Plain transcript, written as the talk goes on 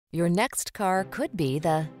Your next car could be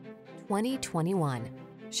the 2021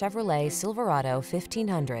 Chevrolet Silverado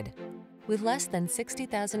 1500. With less than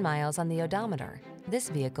 60,000 miles on the odometer, this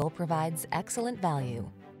vehicle provides excellent value.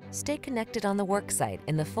 Stay connected on the worksite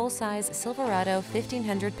in the full-size Silverado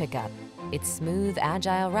 1500 pickup. Its smooth,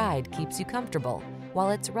 agile ride keeps you comfortable, while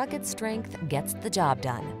its rugged strength gets the job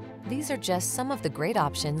done. These are just some of the great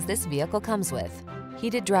options this vehicle comes with: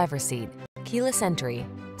 heated driver's seat, keyless entry,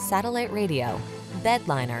 satellite radio, bed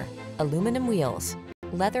liner, aluminum wheels,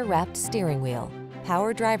 leather-wrapped steering wheel,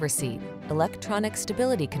 power driver's seat, electronic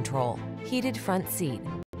stability control, heated front seat,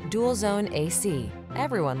 dual zone AC.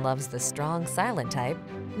 Everyone loves the strong, silent type.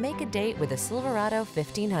 Make a date with a Silverado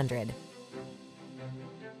 1500.